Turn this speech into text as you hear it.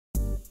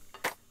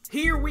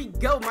Here we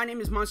go. My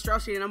name is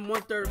Monstrosity and I'm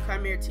 1/3 of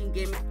Chimera Team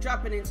Gaming,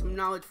 dropping in some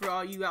knowledge for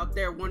all you out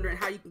there wondering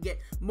how you can get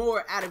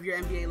more out of your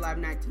NBA Live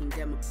 19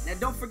 demo. Now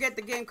don't forget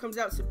the game comes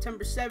out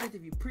September 7th.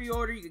 If you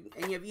pre-order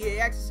and you have EA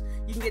access,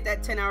 you can get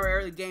that 10-hour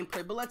early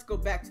gameplay. But let's go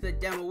back to the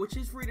demo, which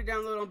is free to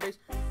download on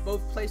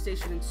both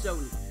PlayStation and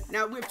Sony.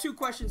 Now we have two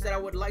questions that I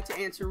would like to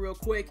answer real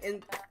quick,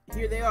 and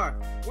here they are.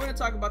 We're going to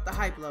talk about the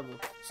hype level.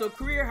 So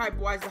career hype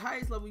wise, the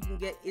highest level you can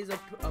get is a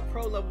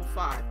pro level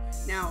 5.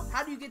 Now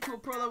how do you get to a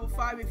pro level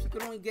 5 if you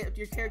can only get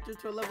your character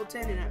to a level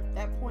 10 and at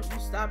that point you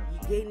stop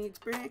gaining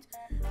experience?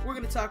 We're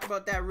going to talk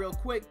about that real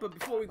quick, but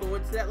before we go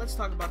into that, let's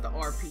talk about the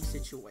RP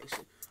situation.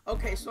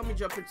 Okay, so let me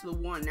jump into the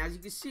one. Now as you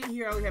can see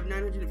here, I only have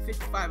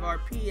 955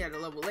 RP at a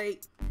level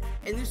 8,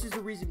 and this is the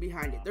reason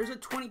behind it. There's a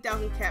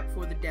 20,000 cap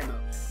for the demo.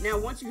 Now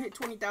once you hit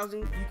 20,000,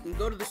 you can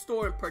go to the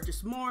store and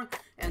purchase more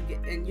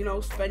and you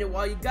know, spend it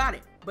while you got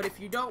it. But if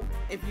you don't,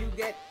 if you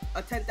get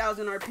a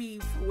 10,000 RP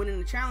for winning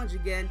the challenge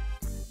again,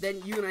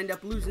 then you're gonna end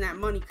up losing that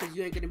money because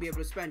you ain't gonna be able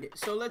to spend it.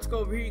 So let's go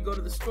over here, you go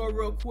to the store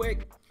real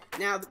quick.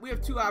 Now we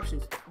have two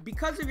options.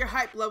 Because of your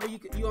hype level,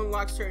 you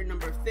unlock certain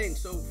number of things.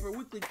 So for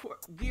weekly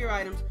gear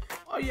items,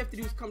 all you have to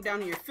do is come down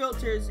to your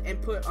filters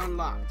and put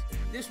unlocked.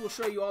 This will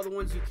show you all the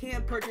ones you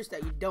can purchase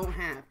that you don't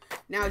have.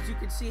 Now as you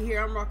can see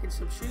here, I'm rocking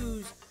some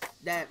shoes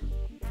that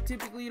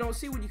typically you don't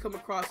see when you come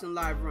across in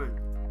live run.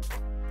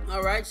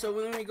 Alright, so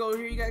when we go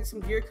here, you got some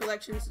gear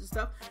collections and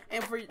stuff.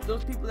 And for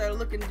those people that are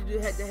looking to do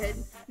head-to-head,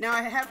 now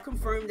I have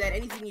confirmed that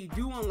anything you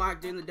do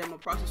unlock during the demo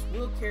process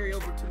will carry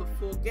over to the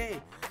full game.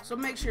 So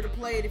make sure to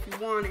play it if you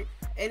want it.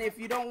 And if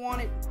you don't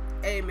want it,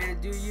 hey man,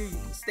 do you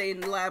can stay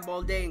in the lab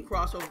all day and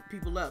cross over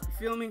people up.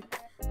 You feel me?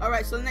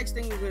 Alright, so the next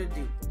thing we're going to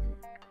do.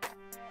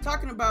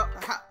 Talking about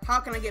how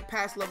can I get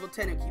past level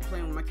 10 and keep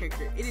playing with my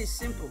character. It is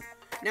simple.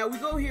 Now we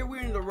go here,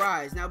 we're in the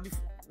rise. Now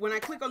when I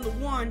click on the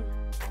 1,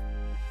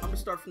 I'm gonna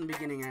start from the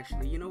beginning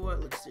actually. You know what?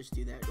 Let's just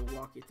do that to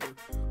walk you through.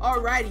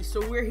 Alrighty, so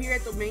we're here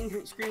at the main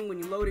screen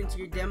when you load into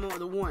your demo of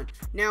the 1.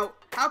 Now,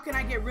 how can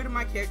I get rid of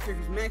my character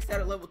who's maxed out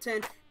at level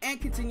 10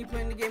 and continue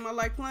playing the game I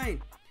like playing?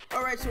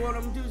 Alright, so what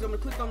I'm gonna do is I'm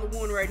gonna click on the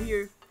 1 right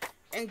here,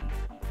 and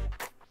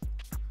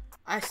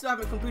I still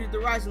haven't completed the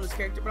rise on this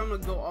character, but I'm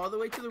gonna go all the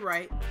way to the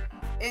right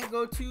and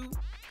go to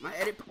my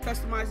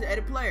customize the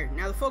edit player.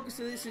 Now the focus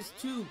of this is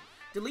to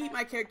delete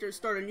my character and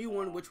start a new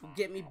one, which will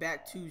get me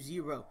back to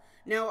 0.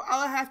 Now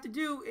all I have to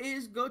do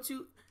is go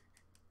to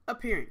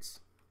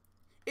appearance.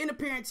 In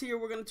appearance here,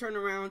 we're going to turn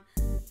around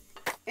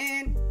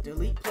and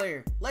delete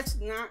player.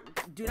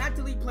 Do not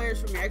delete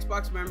players from your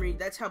Xbox memory.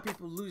 That's how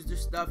people lose their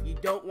stuff. You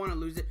don't want to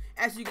lose it.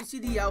 As you can see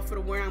the outfit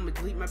I'm wearing, I'm going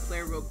to delete my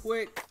player real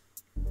quick.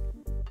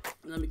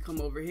 Let me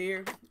come over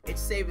here.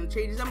 It's saving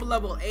changes. I'm a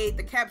level 8.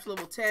 The cap's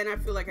level 10. I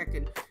feel like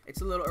it's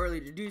a little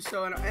early to do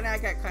so, and I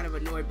got kind of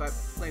annoyed by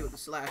playing with the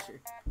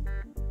slasher.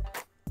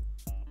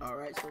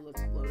 Alright, so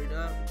let's load it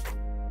up.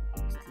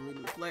 Let's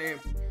delete the player.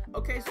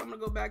 Okay, so I'm gonna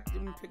go back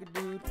and pick a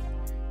dude.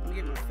 I'm gonna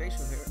get my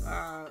facial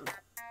hair.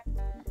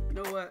 You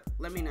know what?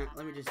 Let me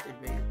just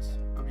advance.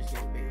 I'm just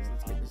gonna advance.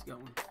 Let's get this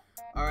going.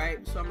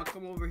 Alright, so I'm gonna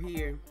come over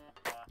here.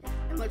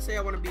 And let's say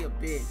I wanna be a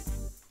big.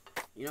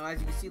 You know, as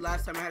you can see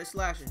last time I had a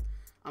slasher.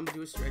 I'm gonna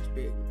do a stretch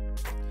big.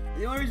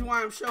 And the only reason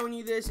why I'm showing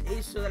you this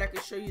is so that I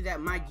can show you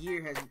that my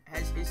gear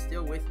is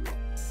still with me.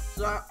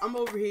 So I'm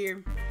over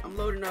here, I'm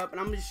loading up, and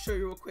I'm gonna just show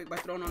you real quick by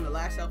throwing on the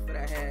last outfit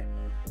I had.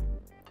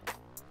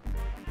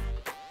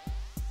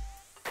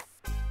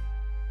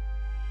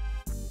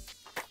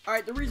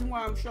 Alright, the reason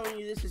why I'm showing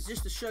you this is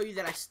just to show you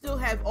that I still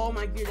have all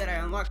my gear that I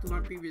unlocked with my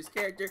previous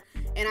character,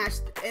 and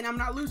I'm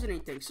not losing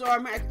anything. So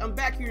I'm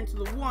back here into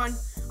the 1.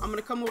 I'm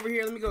gonna come over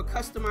here. Let me go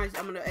customize.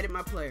 I'm gonna edit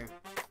my player.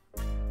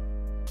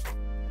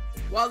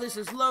 While this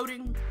is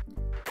loading,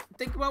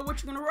 think about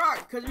what you're gonna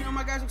rock, because you know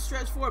my guys are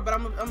stretched forward. But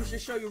I'm gonna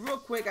just show you real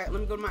quick. Let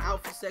me go to my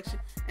outfit section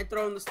and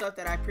throw in the stuff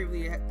that I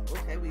previously had.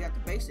 Okay, we got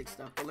the basic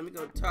stuff, but let me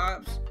go to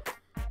tops.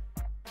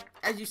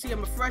 As you see,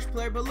 I'm a fresh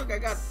player, but look, I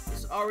got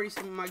this already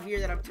some of my gear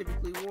that I've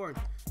typically worn.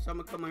 So I'm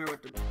gonna come here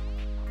with the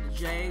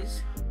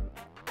J's.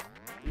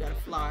 You gotta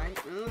fly,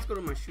 and then let's go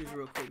to my shoes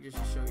real quick just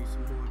to show you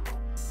some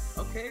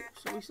more. Okay,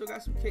 so we still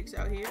got some kicks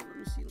out here. Let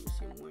me see.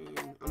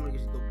 I'm gonna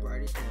just go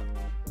bright as hell.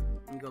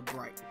 Let me go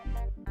bright.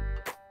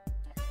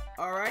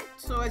 Alright,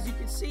 so as you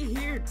can see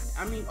here,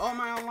 I mean, all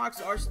my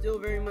unlocks are still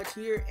very much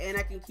here, and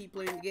I can keep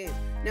playing the game.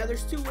 Now,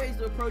 there's two ways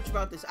to approach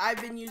about this.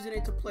 I've been using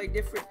it to play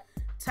different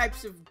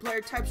types of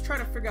player types, trying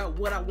to figure out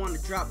what I want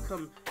to drop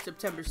come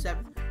September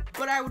 7th.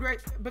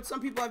 But some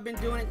people have been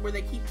doing it where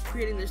they keep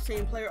creating the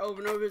same player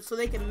over and over so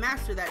they can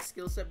master that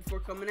skill set before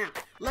coming out.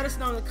 Let us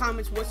know in the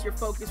comments what's your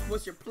focus,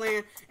 what's your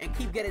plan, and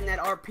keep getting that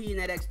RP and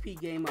that XP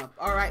game up.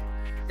 Alright,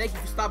 thank you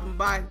for stopping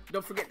by.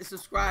 Don't forget to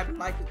subscribe and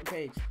like the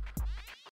page.